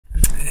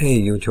Hey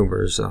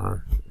YouTubers,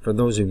 for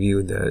those of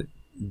you that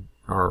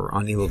are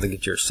unable to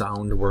get your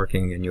sound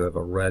working and you have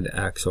a red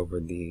X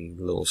over the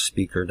little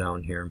speaker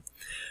down here,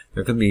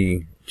 there could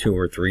be 2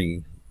 or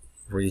 3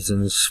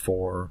 reasons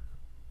for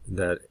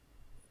that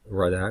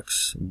red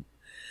X.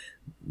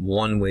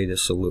 One way to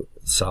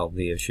solve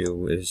the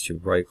issue is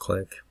to right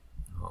click,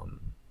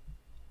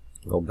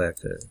 go back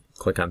to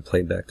click on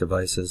playback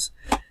devices,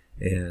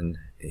 and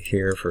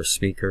here for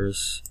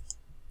speakers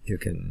you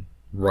can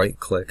right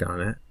click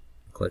on it,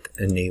 click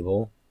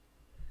enable,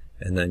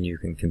 and then you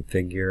can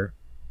configure,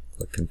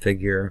 click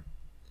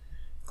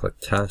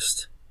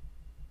test,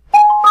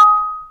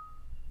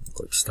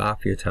 click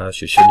stop your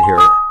test. You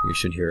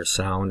should hear a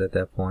sound at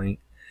that point,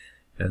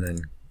 and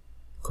then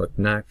click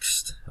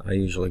next. I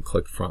usually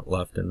click front,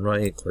 left, and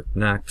right, click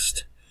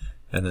next,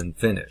 and then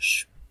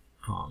finish.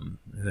 And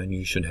then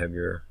you should have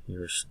your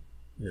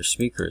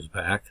speakers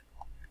back,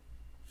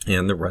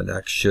 and the red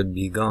X should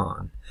be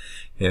gone.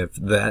 If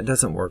that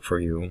doesn't work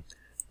for you,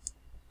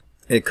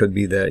 it could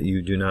be that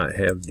you do not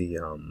have the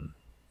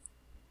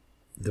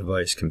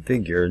device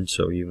configured,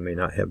 so you may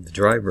not have the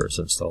drivers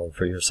installed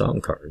for your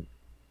sound card.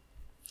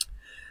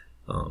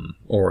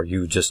 Or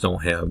you just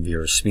don't have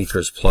your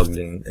speakers plugged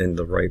in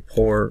the right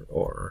port,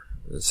 or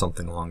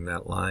something along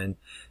that line.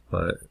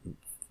 But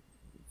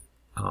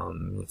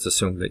let's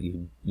assume that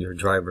your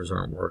drivers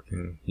aren't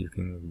working. You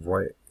can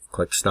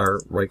click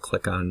start, right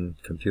click on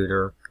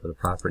computer, go to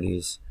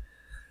properties,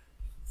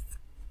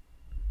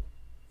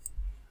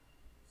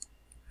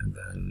 and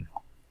then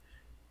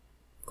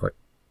click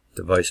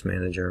device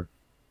manager.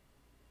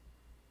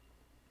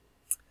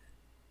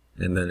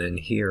 And then in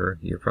here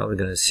you're probably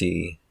going to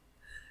see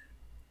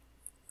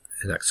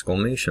an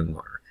exclamation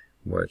mark,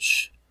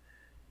 which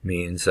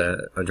means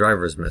that a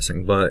driver is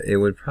missing, but it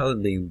would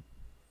probably be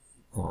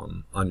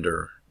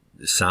under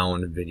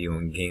sound, video,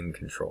 and game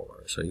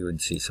controller. So you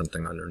would see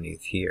something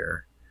underneath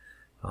here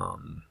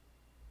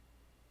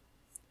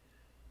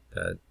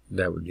that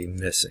would be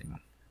missing.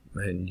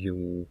 And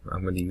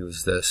I'm going to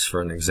use this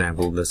for an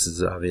example. This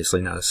is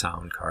obviously not a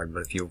sound card,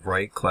 but if you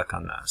right click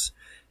on this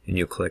and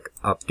you click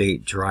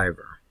update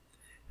driver,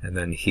 and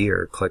then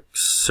here click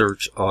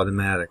search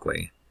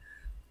automatically,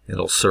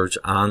 it'll search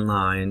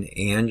online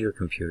and your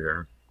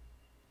computer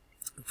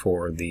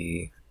for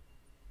the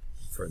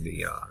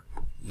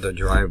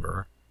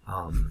driver,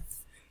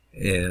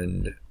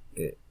 and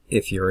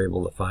if you're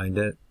able to find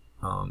it,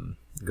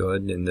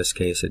 good. In this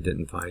case it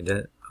didn't find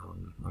it.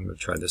 I'm going to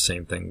try the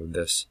same thing with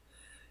this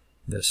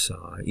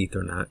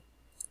Ethernet.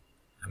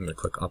 I'm going to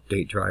click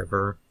update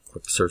driver,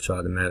 click search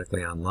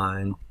automatically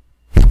online,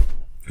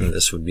 and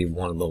this would be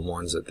one of the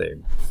ones that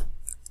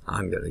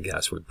I'm going to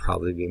guess would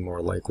probably be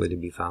more likely to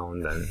be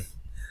found than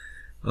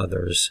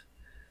others.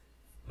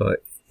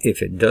 But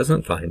if it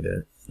doesn't find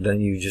it, then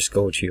you just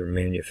go to your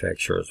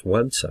manufacturer's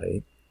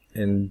website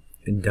and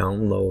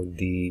download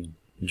the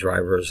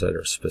drivers that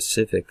are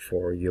specific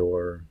for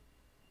your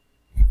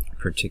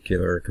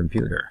particular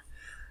computer.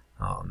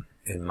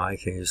 In my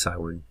case,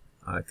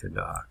 I could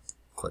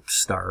click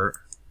start,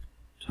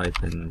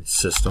 type in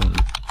system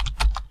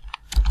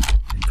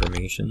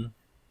information,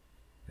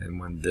 and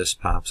when this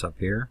pops up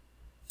here,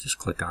 just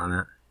click on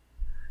it,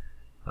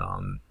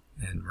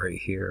 and right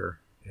here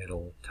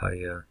it'll tell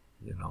you,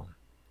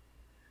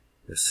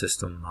 the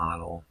system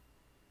model,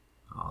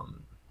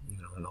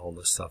 and all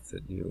the stuff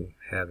that you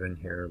have in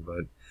here.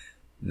 But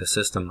the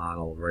system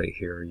model right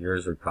here,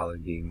 yours would probably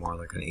be more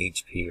like an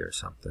HP or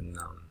something.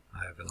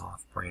 I have an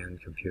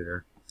off-brand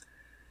computer,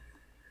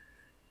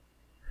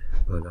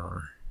 but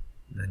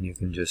then you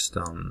can just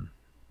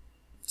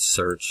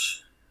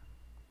search.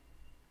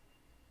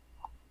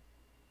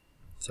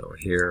 So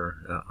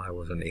here I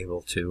wasn't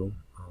able to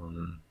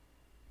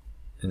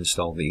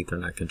install the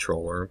Ethernet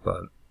controller,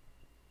 but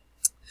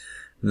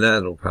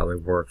that'll probably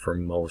work for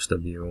most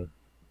of you.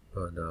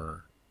 But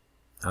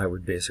I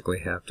would basically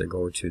have to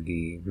go to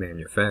the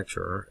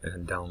manufacturer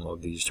and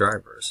download these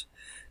drivers.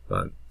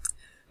 But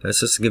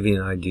that's just to give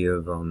you an idea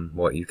of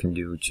what you can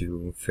do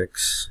to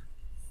fix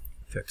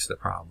the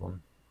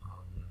problem.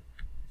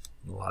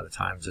 A lot of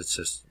times it's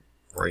just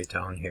right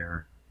down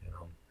here,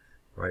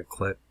 right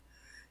click.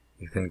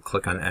 You can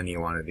click on any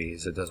one of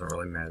these. It doesn't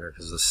really matter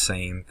because the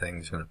same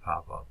thing's going to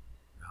pop up.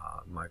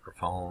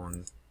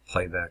 Microphone,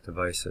 playback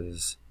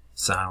devices,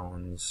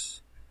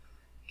 sounds,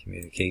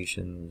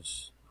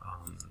 communications.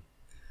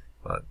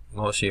 But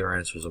most of your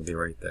answers will be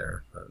right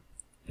there. But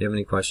if you have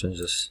any questions,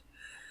 just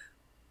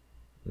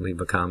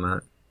leave a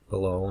comment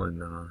below,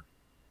 and I'll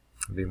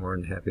be more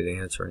than happy to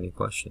answer any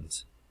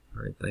questions.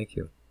 All right, thank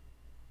you.